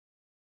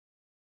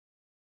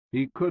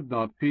He could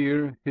not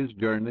fear his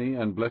journey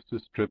and bless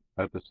his trip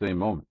at the same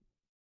moment.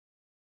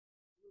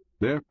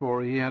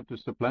 Therefore, he had to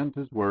supplant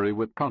his worry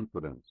with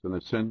confidence and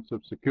a sense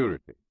of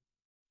security.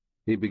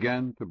 He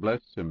began to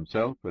bless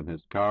himself and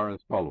his car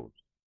as follows.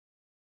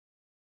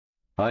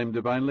 I am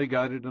divinely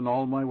guided in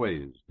all my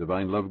ways.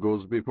 Divine love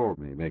goes before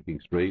me,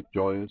 making straight,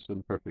 joyous,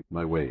 and perfect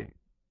my way.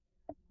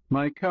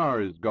 My car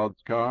is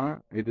God's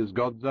car. It is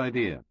God's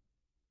idea.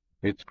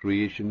 Its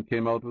creation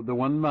came out of the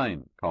one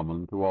mind,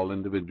 common to all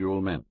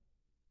individual men.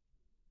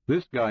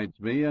 This guides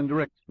me and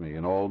directs me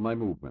in all my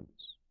movements.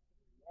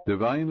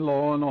 Divine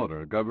law and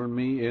order govern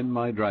me in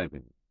my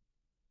driving,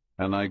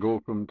 and I go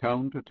from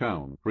town to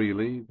town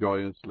freely,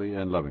 joyously,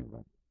 and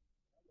lovingly.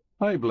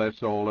 I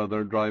bless all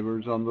other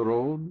drivers on the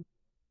road.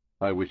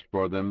 I wish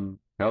for them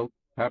health,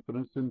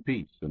 happiness, and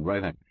peace, and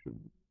right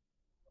action.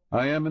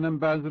 I am an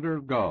ambassador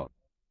of God.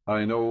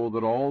 I know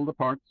that all the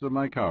parts of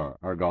my car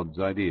are God's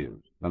ideas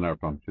and are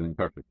functioning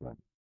perfectly.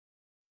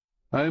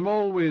 I am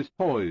always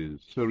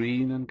poised,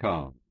 serene, and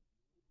calm.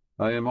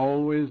 I am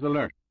always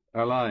alert,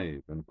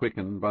 alive, and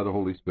quickened by the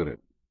Holy Spirit.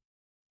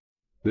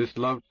 This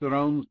love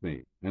surrounds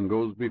me and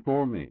goes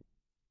before me,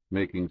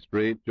 making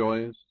straight,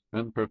 joyous,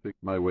 and perfect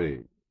my way.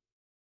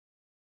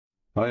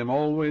 I am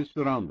always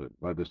surrounded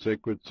by the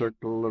sacred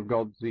circle of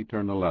God's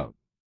eternal love,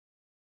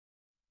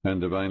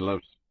 and divine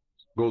love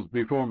goes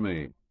before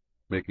me,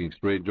 making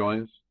straight,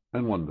 joyous,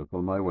 and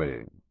wonderful my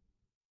way.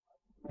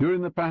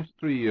 During the past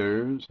 3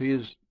 years,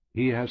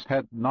 he has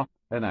had not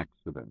an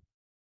accident,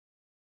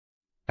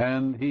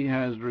 and he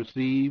has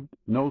received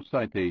no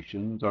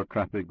citations or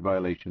traffic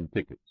violation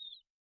tickets.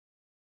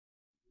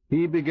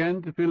 He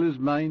began to fill his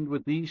mind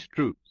with these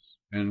truths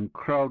and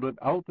crowded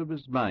out of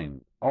his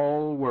mind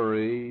all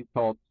worry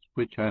thoughts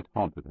which had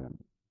haunted him.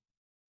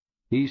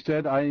 He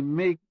said, I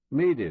made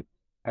it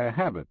a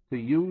habit to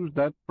use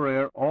that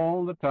prayer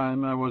all the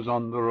time I was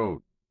on the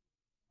road.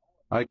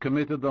 I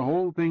committed the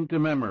whole thing to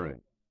memory.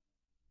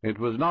 It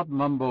was not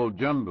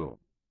mumbo-jumbo.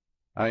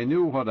 I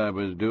knew what I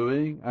was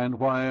doing and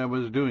why I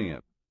was doing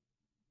it.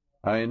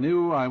 I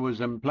knew I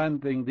was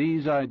implanting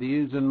these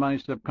ideas in my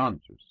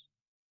subconscious,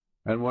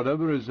 and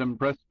whatever is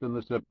impressed in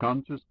the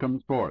subconscious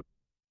comes forth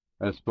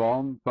as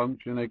form,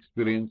 function,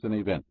 experience, and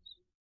events.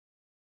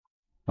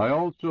 I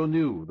also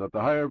knew that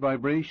the higher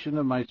vibration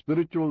of my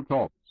spiritual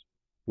thoughts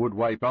would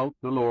wipe out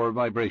the lower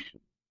vibration.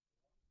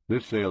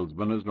 This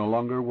salesman is no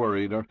longer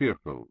worried or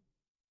fearful.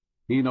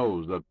 He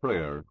knows that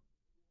prayer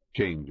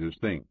changes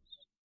things.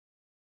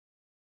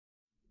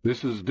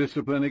 This is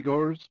discipline, of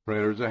course.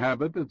 Prayer is a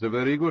habit. It's a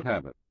very good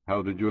habit.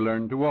 How did you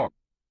learn to walk?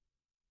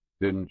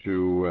 Didn't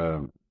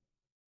you,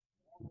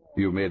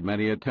 you made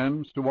many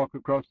attempts to walk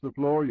across the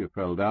floor. You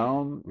fell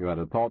down. You had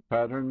a thought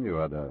pattern.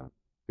 You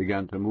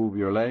began to move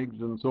your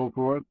legs and so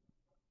forth.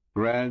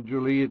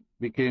 Gradually it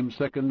became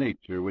second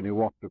nature when you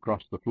walked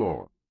across the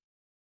floor.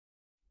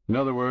 In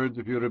other words,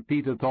 if you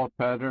repeat a thought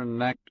pattern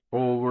and act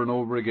over and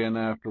over again,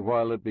 after a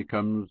while it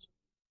becomes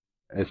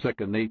a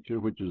second nature,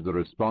 which is the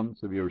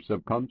response of your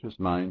subconscious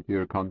mind to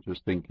your conscious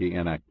thinking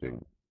and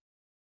acting.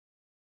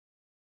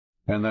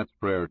 And that's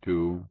prayer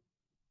too.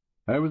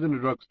 I was in a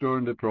drugstore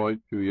in Detroit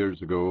 2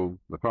 years ago.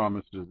 The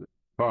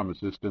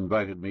pharmacist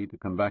invited me to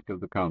come back to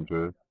the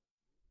counter,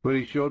 but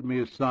he showed me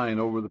a sign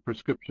over the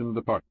prescription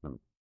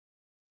department.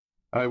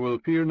 I will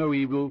fear no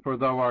evil, for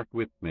thou art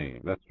with me.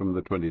 That's from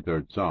the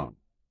 23rd Psalm.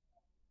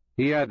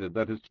 He added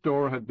that his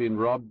store had been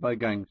robbed by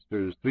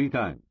gangsters 3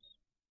 times,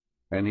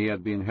 and he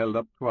had been held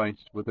up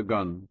twice with a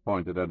gun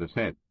pointed at his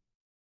head.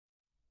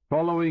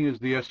 Following is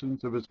the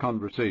essence of his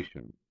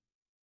conversation.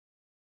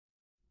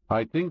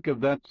 I think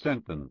of that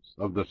sentence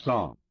of the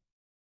psalm,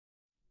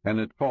 and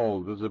it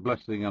falls as a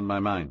blessing on my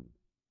mind.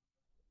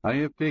 I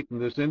have taken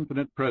this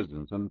infinite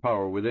presence and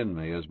power within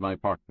me as my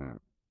partner,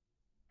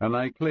 and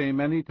I claim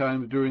many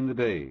times during the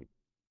day,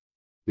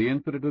 the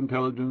infinite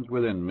intelligence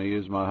within me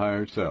is my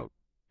higher self.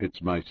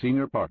 It's my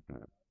senior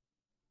partner.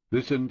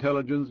 This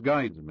intelligence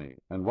guides me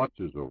and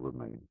watches over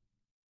me.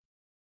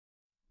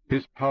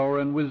 His power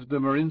and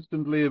wisdom are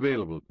instantly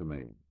available to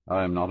me.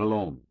 I am not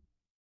alone.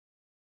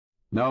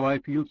 Now I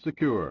feel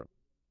secure,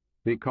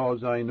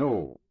 because I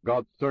know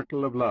God's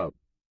circle of love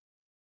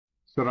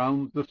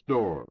surrounds the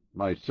store,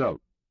 myself,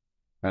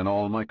 and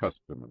all my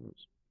customers.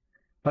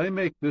 I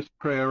make this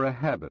prayer a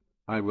habit.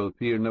 I will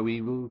fear no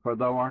evil, for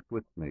thou art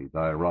with me.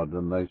 Thy rod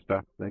and thy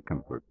staff, they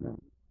comfort me.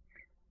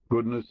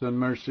 Goodness and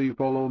mercy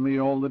follow me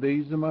all the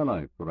days of my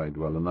life, for I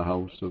dwell in the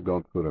house of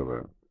God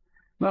forever.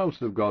 The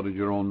house of God is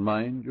your own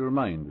mind. Your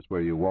mind is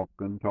where you walk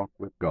and talk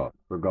with God,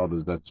 for God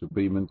is that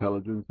supreme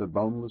intelligence, that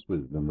boundless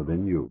wisdom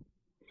within you.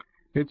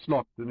 It's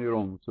locked in your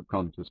own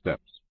subconscious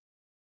depths.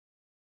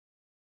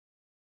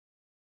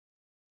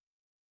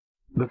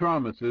 The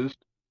pharmacist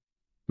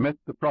met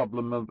the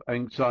problem of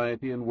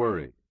anxiety and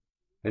worry,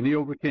 and he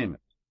overcame it.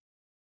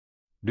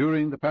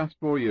 During the past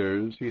 4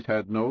 years, he's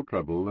had no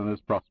trouble and has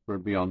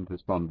prospered beyond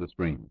his fondest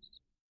dreams.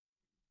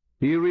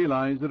 He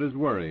realized that his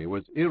worry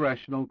was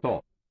irrational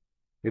thought.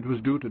 It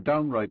was due to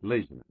downright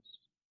laziness,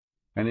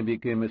 and he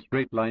became a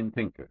straight-line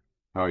thinker.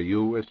 Are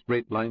you a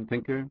straight-line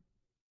thinker?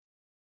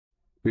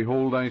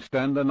 Behold, I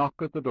stand and knock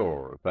at the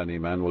door. If any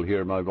man will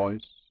hear my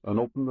voice and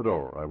open the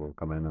door, I will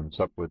come in and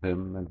sup with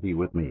him, and he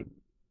with me.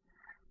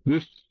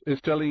 This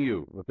is telling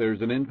you that there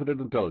is an infinite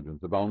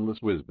intelligence, a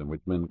boundless wisdom,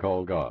 which men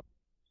call God,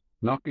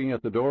 knocking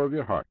at the door of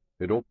your heart.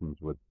 It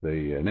opens with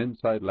an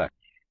inside latch.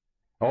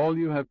 All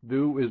you have to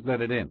do is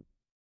let it in,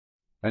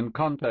 and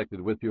contact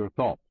it with your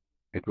thought.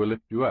 It will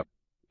lift you up,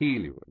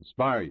 heal you,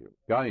 inspire you,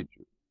 guide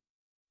you,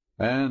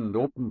 and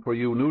open for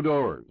you new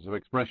doors of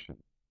expression,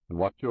 and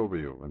watch over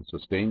you and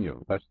sustain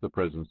you. That's the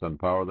presence and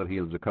power that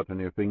heals a cut on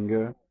your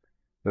finger,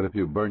 that if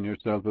you burn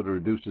yourself, it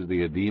reduces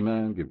the edema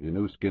and gives you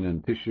new skin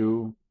and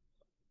tissue.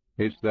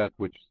 It's that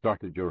which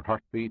started your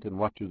heartbeat and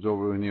watches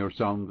over when you're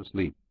sound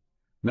asleep.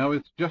 Now,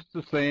 it's just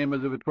the same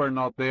as if it were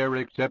not there,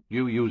 except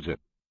you use it.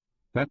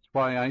 That's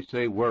why I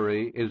say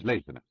worry is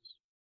laziness.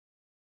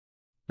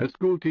 A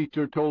school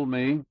teacher told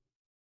me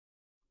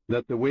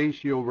that the way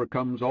she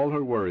overcomes all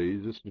her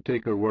worries is to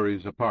take her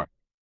worries apart.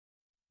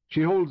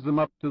 She holds them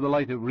up to the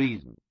light of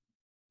reason,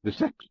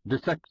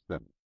 dissects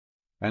them,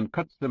 and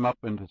cuts them up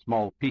into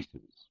small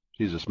pieces.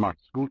 She's a smart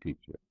school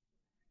teacher.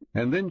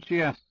 And then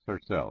she asks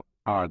herself,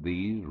 are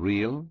these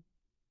real?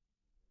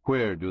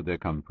 Where do they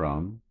come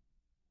from?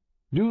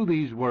 Do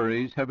these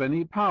worries have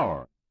any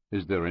power?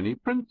 Is there any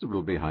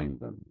principle behind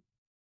them?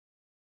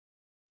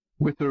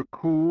 With her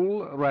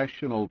cool,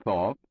 rational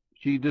thought,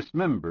 she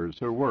dismembers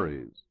her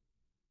worries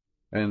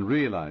and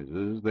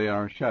realizes they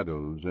are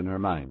shadows in her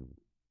mind.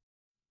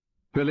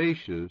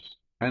 Fallacious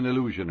and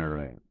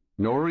illusionary.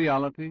 No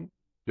reality,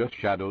 just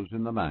shadows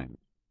in the mind.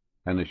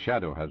 And a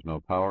shadow has no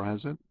power,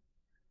 has it?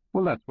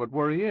 Well, that's what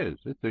worry is.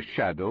 It's a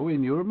shadow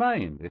in your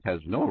mind. It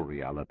has no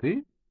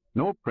reality,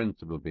 no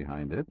principle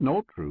behind it,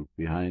 no truth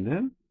behind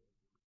it.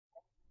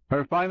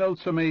 Her final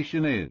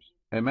summation is,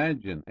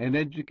 imagine an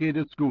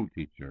educated school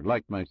teacher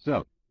like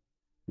myself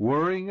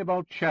worrying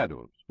about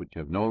shadows which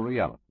have no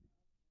reality.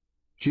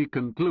 She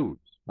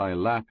concludes by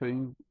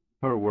laughing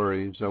her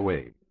worries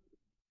away.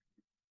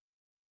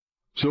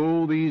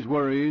 So these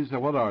worries,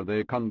 what are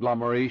they? A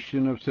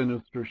conglomeration of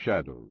sinister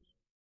shadows.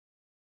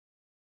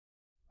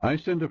 I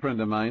sent a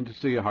friend of mine to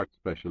see a heart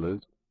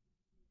specialist,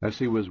 as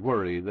he was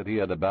worried that he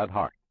had a bad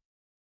heart.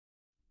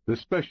 The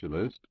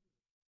specialist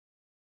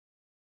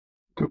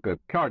took a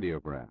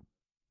cardiogram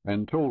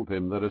and told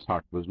him that his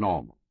heart was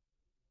normal,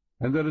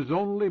 and that his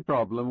only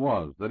problem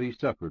was that he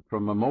suffered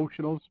from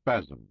emotional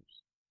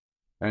spasms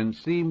and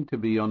seemed to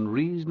be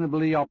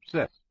unreasonably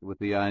obsessed with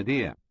the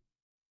idea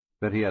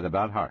that he had a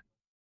bad heart.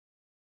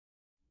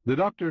 The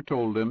doctor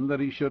told him that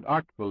he should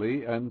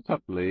artfully and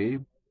subtly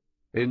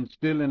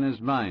instill in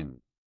his mind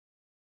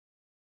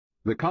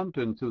the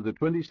contents of the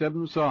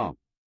 27th Psalm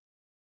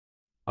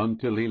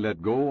until he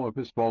let go of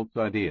his false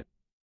idea.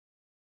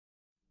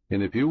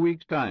 In a few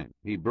weeks' time,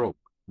 he broke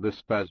the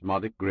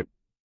spasmodic grip.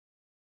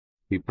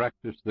 He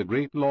practiced the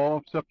great law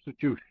of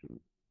substitution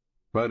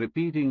by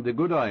repeating the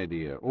good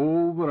idea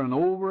over and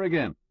over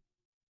again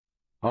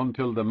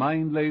until the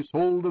mind lays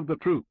hold of the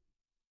truth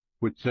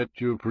which sets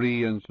you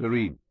free and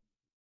serene.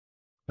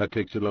 That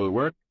takes a little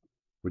work,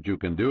 but you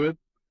can do it.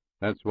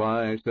 That's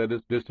why I said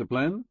it's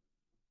discipline.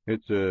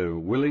 It's a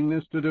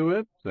willingness to do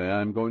it. Say,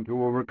 I'm going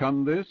to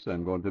overcome this.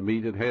 I'm going to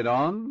meet it head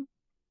on.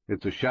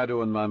 It's a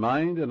shadow in my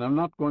mind, and I'm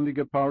not going to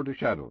give power to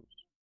shadows.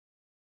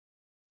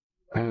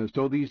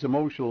 So these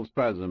emotional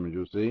spasms,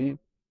 you see,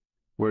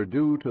 were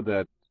due to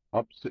that.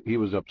 He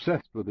was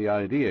obsessed with the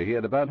idea he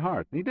had a bad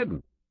heart. He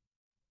didn't.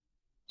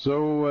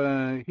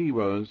 So he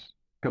was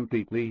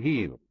completely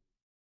healed.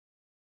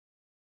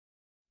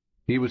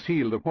 He was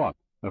healed of what?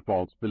 A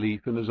false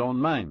belief in his own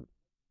mind.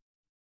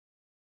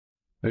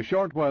 A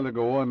short while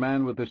ago, a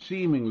man with a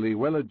seemingly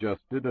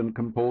well-adjusted and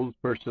composed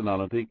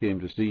personality came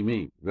to see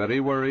me, very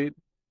worried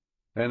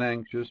and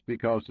anxious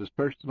because his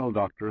personal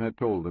doctor had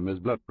told him his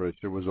blood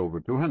pressure was over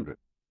 200,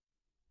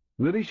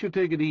 and that he should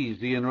take it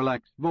easy and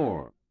relax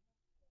more.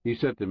 He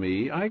said to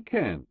me, I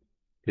can't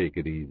take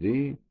it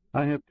easy.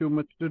 I have too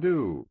much to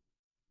do,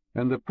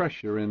 and the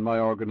pressure in my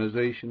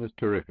organization is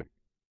terrific.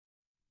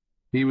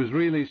 He was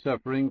really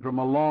suffering from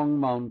a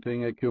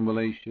long-mounting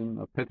accumulation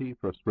of petty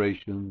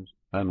frustrations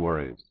and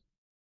worries.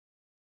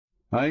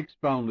 I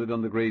expounded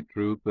on the great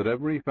truth that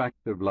every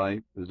fact of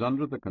life is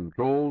under the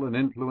control and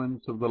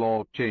influence of the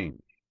law of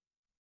change.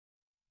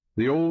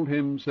 The old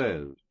hymn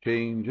says,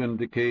 change and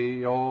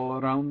decay all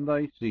around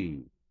I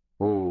see.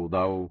 O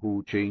thou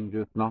who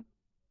changeth not,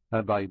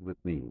 abide with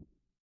me.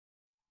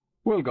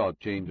 Well, God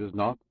changes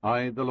not.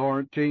 I, the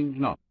Lord, change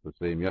not. The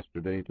same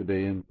yesterday,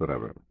 today, and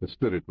forever. The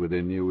Spirit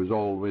within you is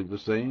always the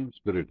same.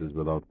 Spirit is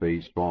without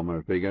face, form,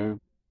 or figure,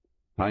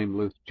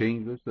 timeless,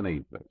 changeless, and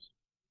ageless.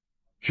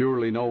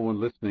 Surely no one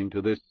listening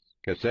to this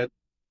cassette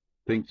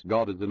thinks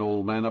God is an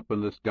old man up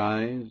in the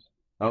skies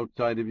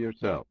outside of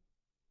yourself.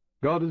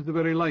 God is the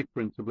very life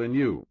principle in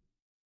you.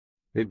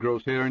 It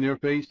grows hair on your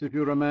face if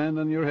you're a man,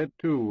 and your head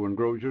too, and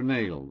grows your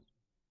nails,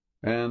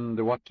 and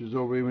watches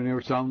over you when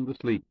you're sound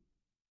asleep.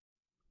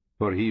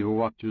 For he who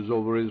watches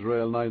over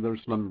Israel neither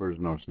slumbers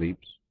nor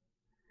sleeps.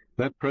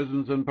 That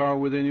presence and power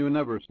within you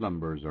never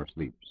slumbers or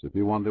sleeps. If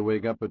you want to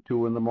wake up at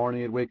 2 in the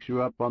morning, it wakes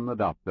you up on the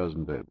dot,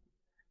 doesn't it?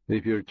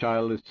 If your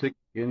child is sick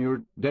and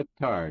you're dead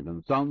tired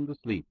and sound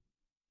asleep,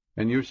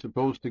 and you're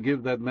supposed to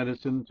give that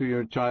medicine to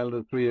your child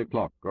at 3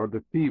 o'clock, or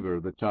the fever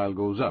of the child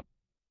goes up,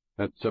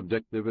 that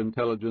subjective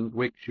intelligence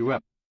wakes you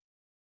up,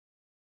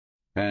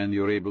 and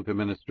you're able to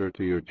minister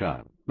to your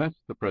child. That's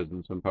the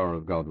presence and power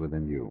of God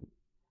within you.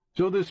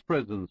 So this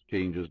presence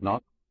changes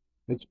not.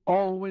 It's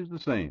always the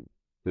same,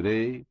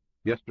 today,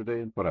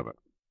 yesterday, and forever.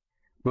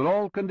 But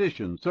all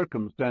conditions,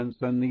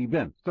 circumstances and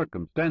events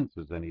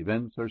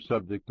are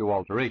subject to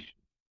alteration.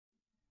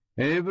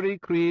 Every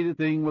created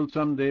thing will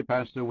someday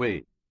pass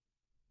away.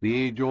 The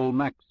age-old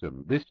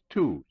maxim, this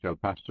too shall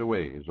pass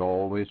away, is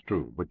always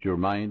true. But your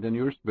mind and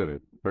your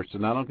spirit,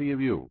 personality of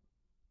you,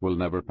 will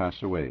never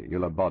pass away.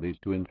 You'll have bodies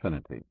to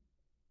infinity.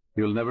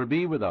 You'll never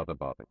be without a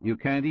body. You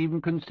can't even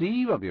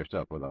conceive of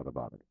yourself without a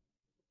body.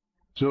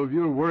 So if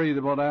you're worried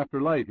about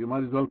afterlife, you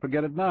might as well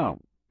forget it now.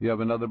 You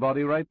have another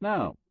body right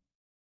now.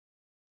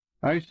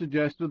 I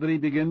suggested that he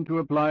begin to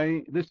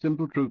apply this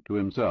simple truth to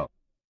himself,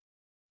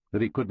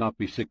 that he could not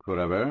be sick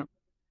forever,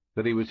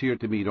 that he was here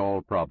to meet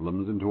all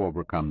problems and to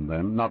overcome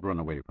them, not run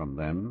away from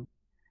them,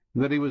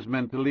 that he was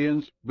mentally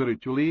and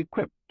spiritually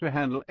equipped to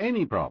handle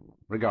any problem,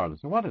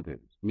 regardless of what it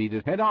is, meet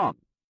it head-on,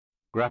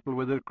 grapple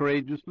with it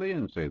courageously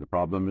and say the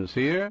problem is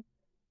here,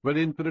 but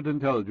infinite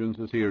intelligence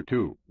is here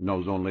too,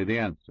 knows only the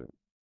answer.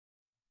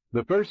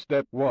 The first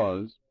step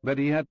was that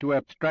he had to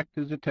abstract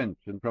his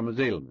attention from his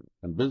ailments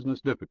and business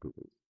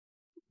difficulties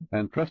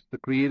and trust the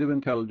creative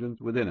intelligence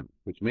within him,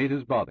 which made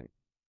his body,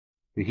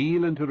 to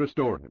heal and to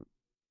restore him.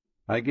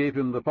 I gave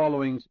him the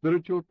following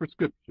spiritual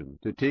prescription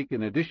to take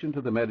in addition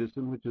to the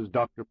medicine which his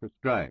doctor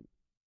prescribed,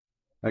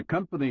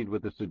 accompanied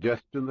with the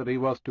suggestion that he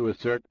was to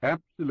assert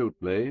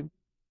absolutely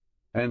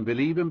and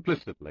believe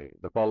implicitly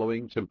the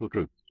following simple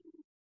truths.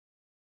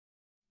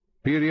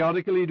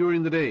 Periodically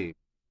during the day,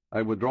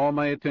 I would draw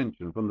my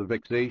attention from the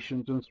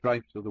vexations and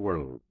strifes of the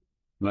world,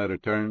 and I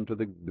return to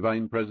the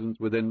divine presence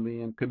within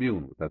me and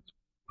commune with that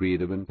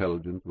creative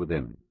intelligence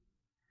within me.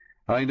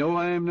 I know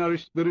I am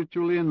nourished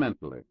spiritually and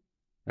mentally,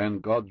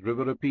 and God's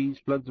river of peace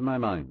floods my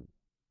mind.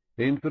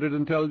 Infinite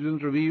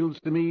intelligence reveals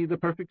to me the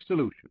perfect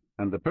solution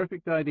and the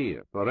perfect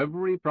idea for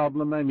every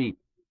problem I meet.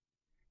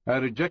 I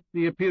reject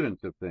the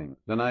appearance of things,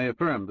 and I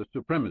affirm the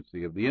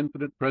supremacy of the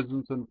infinite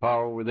presence and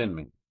power within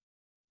me.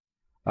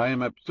 I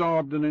am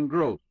absorbed and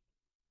engrossed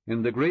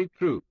in the great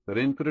truth that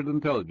infinite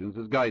intelligence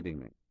is guiding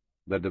me,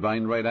 that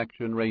divine right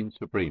action reigns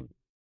supreme.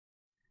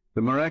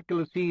 The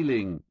miraculous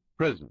healing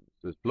presence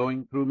is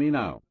flowing through me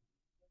now,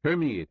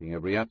 permeating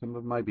every atom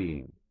of my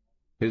being.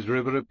 His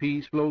river of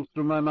peace flows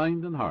through my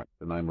mind and heart,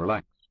 and I'm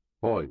relaxed,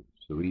 poised,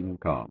 serene, and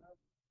calm.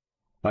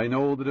 I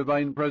know the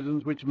divine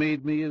presence which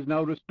made me is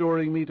now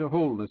restoring me to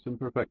wholeness and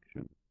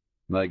perfection,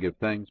 and I give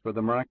thanks for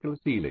the miraculous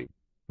healing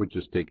which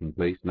is taking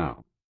place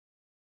now.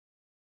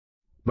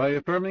 By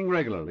affirming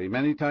regularly,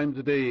 many times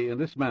a day, in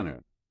this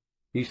manner,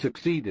 he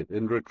succeeded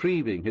in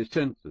retrieving his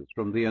senses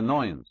from the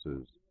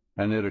annoyances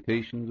and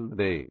irritations of the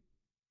day.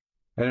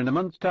 And in a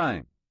month's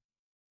time,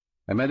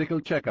 a medical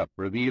checkup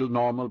revealed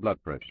normal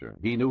blood pressure.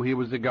 He knew he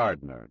was a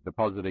gardener,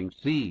 depositing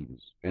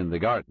seeds in the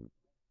garden,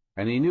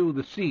 and he knew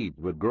the seeds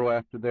would grow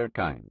after their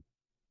kind.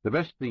 The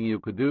best thing you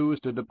could do is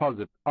to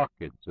deposit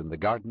orchids in the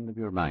garden of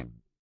your mind.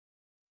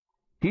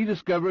 He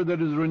discovered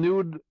that his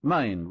renewed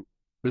mind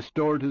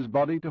restored his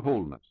body to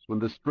wholeness. When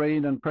the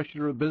strain and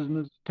pressure of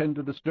business tend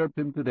to disturb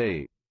him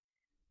today,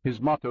 his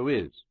motto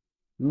is,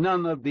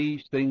 "None of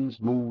these things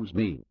moves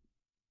me."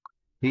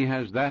 He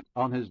has that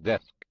on his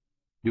desk.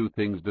 Do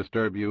things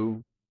disturb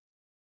you?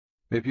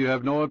 If you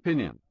have no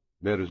opinion,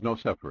 there is no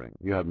suffering.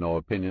 You have no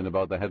opinion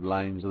about the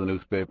headlines of the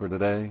newspaper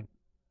today.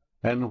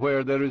 And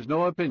where there is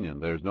no opinion,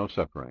 there is no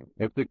suffering.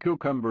 If the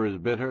cucumber is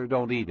bitter,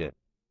 don't eat it.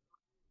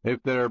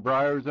 If there are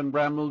briars and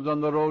brambles on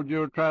the road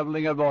you're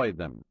traveling, avoid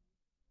them.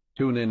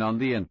 Tune in on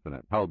the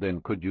infinite. How then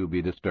could you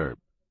be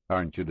disturbed?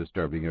 Aren't you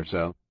disturbing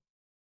yourself?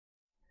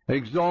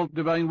 Exalt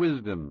divine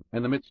wisdom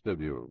in the midst of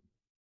you.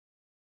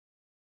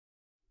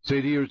 Say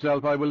to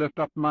yourself, I will lift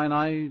up mine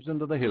eyes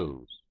unto the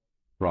hills,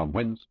 from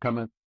whence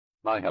cometh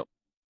my help.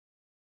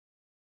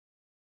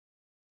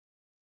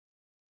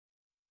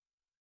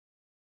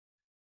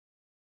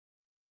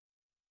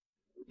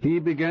 He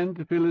began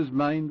to fill his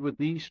mind with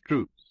these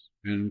truths,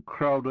 and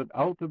crowded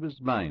out of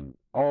his mind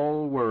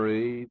all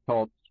worry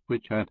thoughts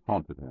which had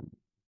haunted him.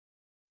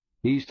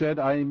 He said,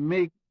 I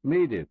made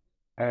it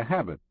a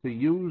habit to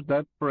use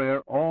that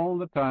prayer all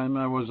the time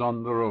I was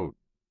on the road.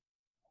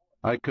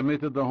 I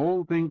committed the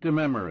whole thing to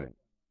memory.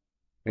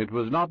 It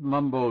was not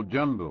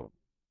mumbo-jumbo.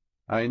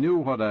 I knew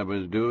what I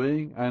was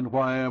doing and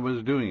why I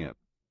was doing it.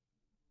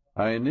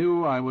 I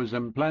knew I was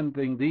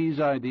implanting these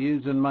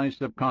ideas in my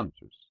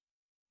subconscious,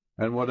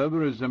 and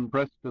whatever is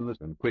impressed in this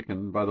and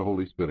quickened by the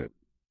Holy Spirit.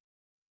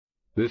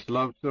 This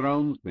love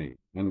surrounds me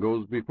and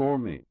goes before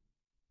me,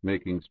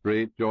 making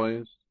straight,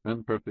 joyous,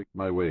 and perfect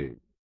my way.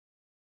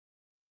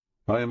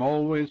 I am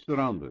always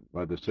surrounded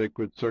by the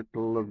sacred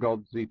circle of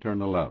God's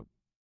eternal love,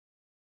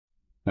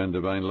 and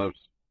divine love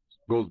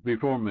goes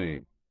before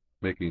me,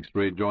 making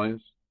straight,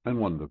 joyous, and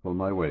wonderful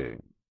my way.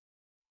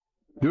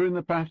 During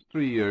the past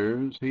 3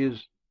 years, he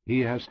has he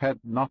has had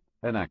not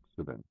an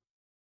accident,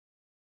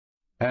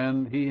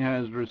 and he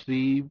has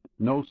received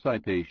no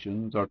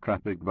citations or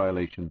traffic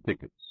violation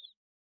tickets.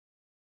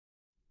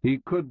 He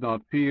could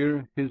not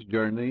fear his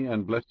journey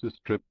and bless his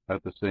trip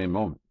at the same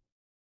moment.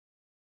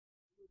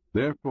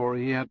 Therefore,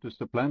 he had to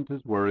supplant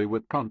his worry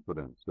with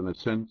confidence and a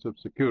sense of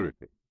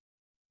security.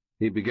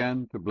 He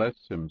began to bless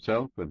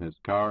himself and his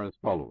car as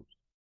follows.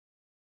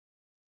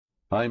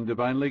 I am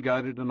divinely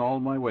guided in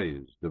all my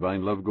ways.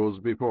 Divine love goes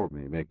before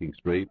me, making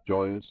straight,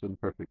 joyous, and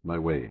perfect my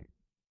way.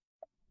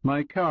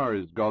 My car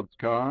is God's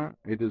car.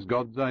 It is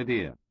God's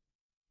idea.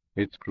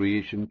 Its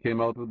creation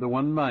came out of the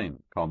one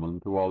mind, common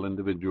to all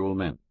individual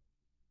men.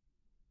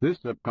 This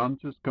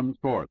subconscious comes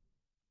forth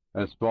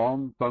as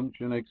form,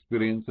 function,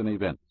 experience, and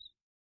events.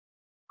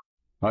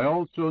 I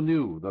also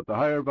knew that the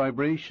higher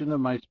vibration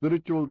of my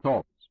spiritual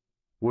thoughts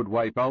would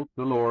wipe out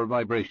the lower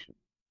vibration.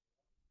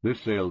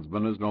 This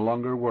salesman is no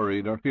longer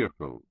worried or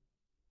fearful.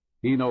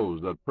 He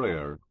knows that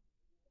prayer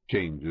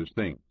changes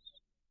things.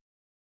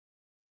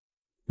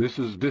 This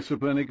is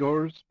discipline, of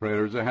course.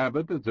 Prayer is a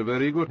habit. It's a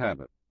very good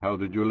habit. How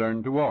did you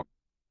learn to walk?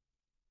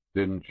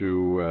 Didn't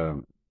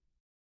you,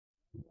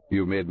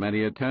 you made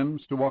many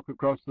attempts to walk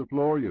across the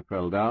floor. You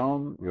fell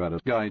down. You had a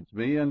guides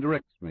me and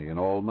directs me in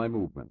all my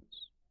movements.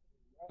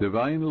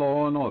 Divine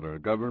law and order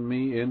govern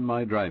me in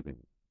my driving,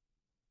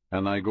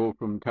 and I go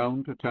from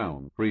town to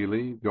town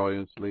freely,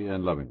 joyously,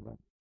 and lovingly.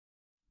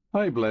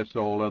 I bless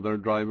all other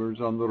drivers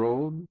on the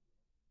road.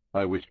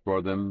 I wish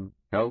for them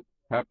health,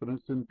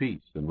 happiness, and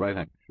peace, and right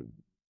action.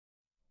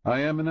 I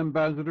am an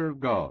ambassador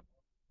of God.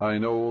 I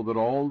know that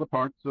all the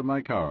parts of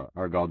my car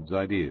are God's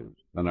ideas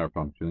and are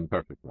functioning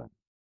perfectly.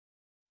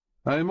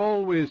 I am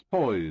always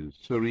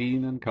poised,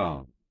 serene, and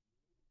calm.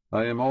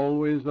 I am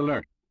always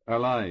alert,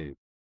 alive,